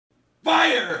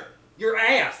Fire! Your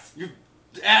ass! Your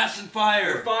ass and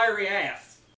fire! Your fiery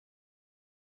ass!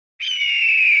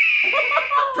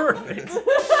 Perfect.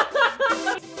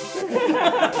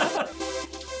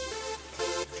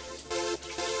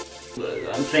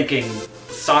 I'm thinking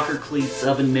soccer cleats,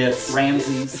 oven mitts,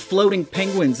 Ramses, floating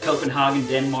penguins, Copenhagen,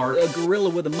 Denmark, a gorilla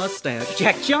with a mustache,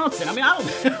 Jack Johnson. I mean, I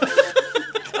don't know.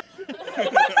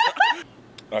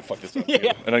 I fucked this up.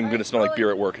 Yeah. And I'm gonna smell like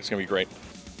beer at work. It's gonna be great.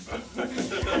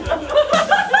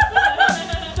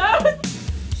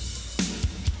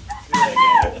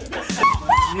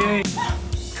 Yay.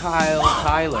 Kyle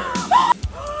Tyler.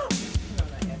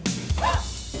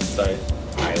 Sorry.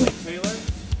 Taylor?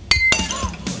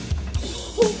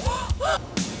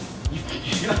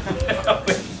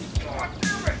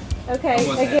 Okay,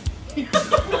 again.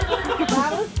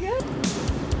 That was good.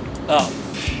 Oh,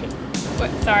 shit.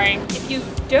 What, sorry. If you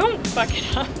don't fuck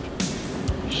it up.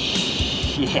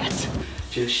 Shit.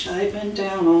 Just shaving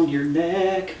down on your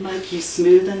neck, make you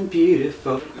smooth and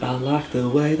beautiful. I like the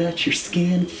way that your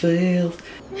skin feels.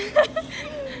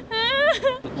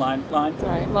 Line.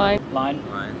 Sorry, line.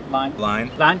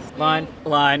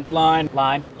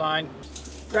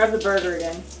 Grab the burger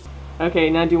again. Okay,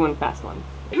 now do one fast one.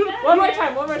 One more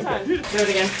time. Do it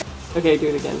again. Okay, do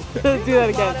it again. Do that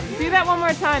again. Do that one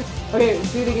more time. Okay,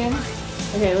 do it again.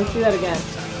 Okay, let's do that again.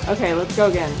 Okay, let's go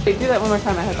again. Wait, do that one more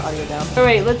time. I have the audio down. Oh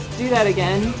wait, let's do that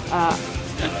again.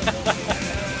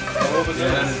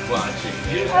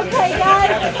 Okay,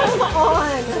 guys, come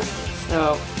on.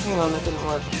 Oh, hang on, that didn't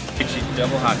work. She's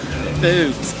double hot.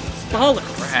 Boobs.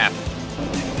 Bollocks. Crap.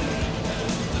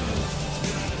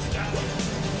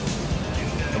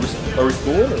 Are we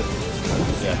cool? Or?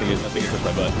 Yeah, I think it hurts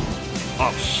my butt.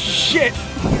 Oh shit!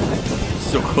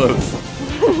 So close.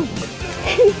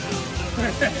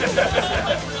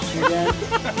 You're done.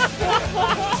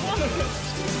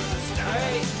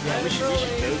 Yeah, we should go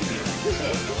here.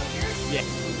 Yeah.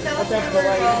 Tell us when we're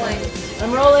rolling.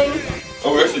 I'm rolling. Oh,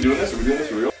 we're actually doing this? Are we doing this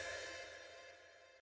for real?